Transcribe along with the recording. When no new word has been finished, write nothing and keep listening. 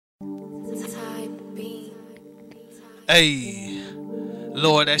Hey,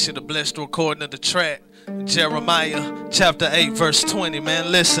 Lord, ask you to bless the recording of the track. Jeremiah chapter 8, verse 20, man.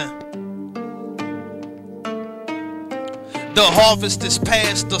 Listen. The harvest is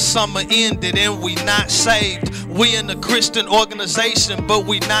past, the summer ended, and we not saved. We in a Christian organization, but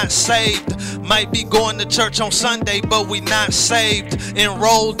we not saved. Might be going to church on Sunday, but we not saved.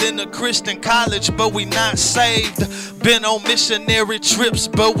 Enrolled in a Christian college, but we not saved. Been on missionary trips,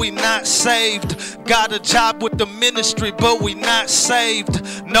 but we not saved. Got a job with the ministry, but we not saved.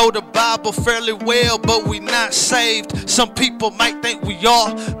 Know the Bible fairly well, but we not saved. Some people might think we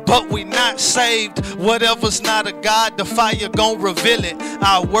are, but we not saved. Whatever's not a God, the fire gon' reveal it.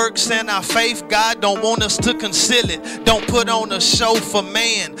 Our works and our faith, God don't want us to conceal it. Don't put on a show for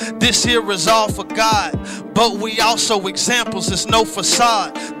man. This here is all for God. But we also examples, it's no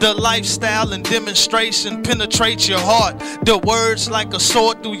facade. The lifestyle and demonstration penetrates your heart. The words like a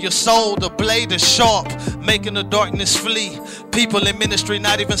sword through your soul. The blade is sharp, making the darkness flee. People in ministry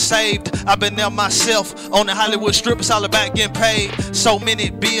not even saved. I've been there myself on the Hollywood Strip. It's all about getting paid. So many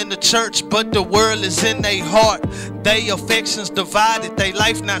be in the church, but the world is in their heart. They affections divided, they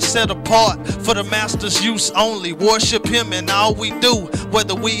life not set apart. For the master's use only, worship him in all we do.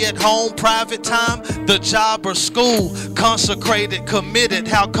 Whether we at home, private time, the job or school. Consecrated, committed,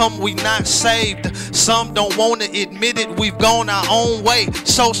 how come we not saved? Some don't want to admit it, we've gone our own way.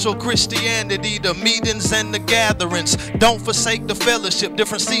 Social Christianity, the meetings and the gatherings. Don't forsake the fellowship,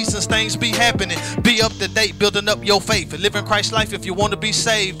 different seasons, things be happening. Be up to date, building up your faith. And living Christ's life if you want to be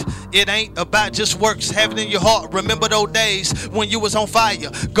saved. It ain't about just works, have it in your heart. Remember those days when you was on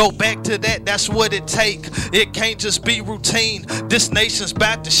fire. Go back to that, that's what it take. It can't just be routine. This nation's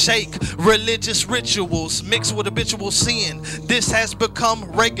about to shake. Religious rituals mixed with habitual sin. This has become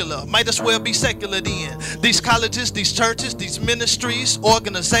regular, might as well be secular then. These colleges, these churches, these ministries,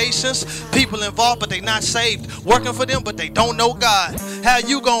 organizations, people involved but they not saved. Working for them but they don't know God. How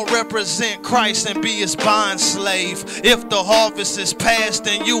you gonna represent Christ and be his bond slave if the harvest is past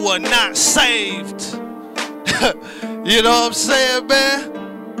and you are not saved? You know what I'm saying,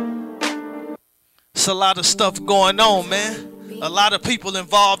 man? It's a lot of stuff going on, man. A lot of people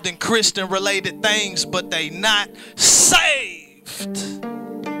involved in Christian related things, but they not saved.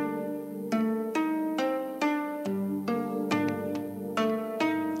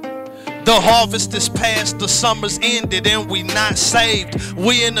 The harvest is past, the summer's ended, and we not saved.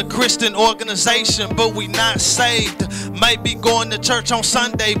 We in a Christian organization, but we not saved. Might be going to church on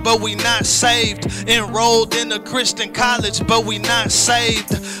Sunday, but we not saved. Enrolled in a Christian college, but we not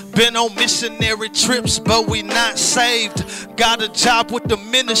saved. Been on missionary trips, but we not saved. Got a job with the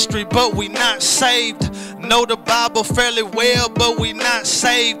ministry, but we not saved. Know the Bible fairly well, but we not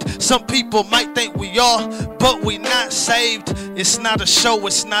saved. Some people might think we are, but we not saved. It's not a show,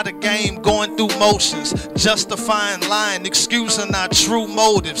 it's not a game, going through motions, justifying lying, excusing our true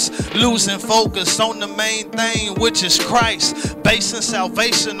motives, losing focus on the main thing, which is Christ, basing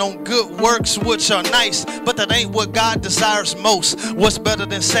salvation on good works, which are nice, but that ain't what God desires most. What's better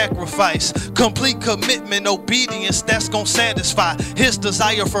than sacrifice? Complete commitment, obedience, that's gonna satisfy his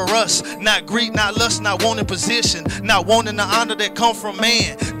desire for us. Not greed, not lust, not wanting position, not wanting the honor that come from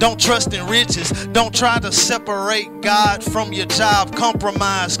man. Don't trust in riches. Don't try to separate God from your job.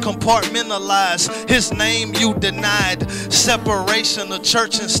 Compromise, compartmentalize his name you denied. Separation of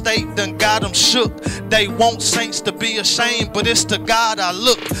church and state done got them shook. They want saints to be ashamed, but it's to God I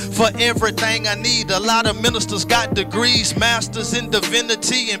look for everything I need. A lot of ministers got degrees, masters in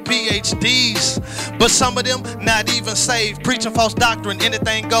divinity and PhDs, but some of them not even saved, preaching false doctrine,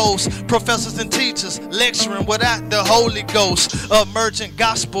 anything goes. Professors and teachers lecturing without the Holy Ghost. Emergent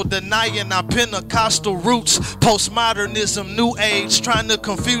gospel denying our Pentecostal roots. Postmodernism, new age, trying to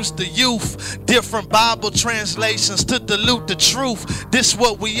confuse the youth. Different Bible translations to dilute the truth. This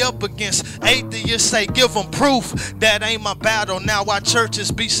what we up against. Atheists say give them proof. That ain't my battle. Now our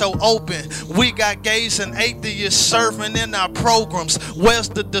churches be so open. We got gays and atheists serving in our programs. Where's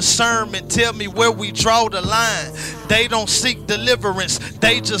the discernment? Tell me where we draw the line. They don't seek deliverance,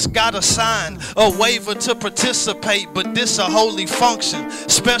 they just got a sign, a waiver to participate, but this a holy function.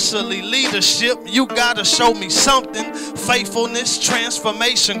 Especially leadership, you gotta show me something. Faithfulness,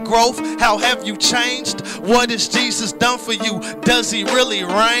 transformation, growth. How have you changed? What has Jesus done for you? Does he really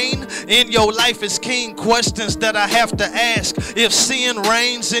reign in your life? Is king questions that I have to ask. If sin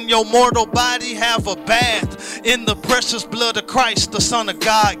reigns in your mortal body, have a bath in the precious blood of Christ the Son of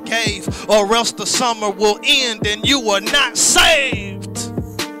God gave, or else the summer will end and you are not saved.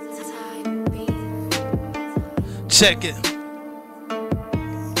 Check it.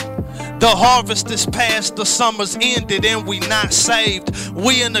 The harvest is past, the summer's ended, and we not saved.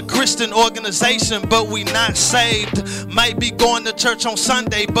 We in a Christian organization, but we not saved. Might be going to church on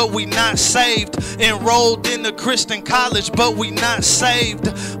Sunday, but we not saved. Enrolled in a Christian college, but we not saved.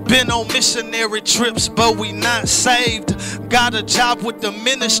 Been on missionary trips, but we not saved. Got a job with the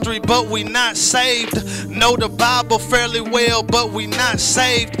ministry, but we not saved. Know the Bible fairly well, but we not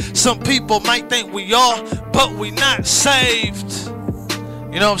saved. Some people might think we are, but we not saved.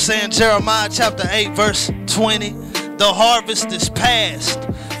 You know what I'm saying? Jeremiah chapter 8 verse 20. The harvest is past,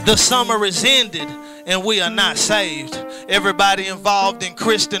 the summer is ended, and we are not saved. Everybody involved in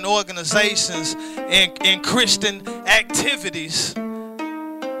Christian organizations and Christian activities,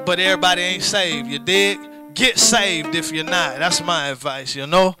 but everybody ain't saved. You dig? Get saved if you're not. That's my advice, you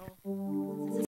know?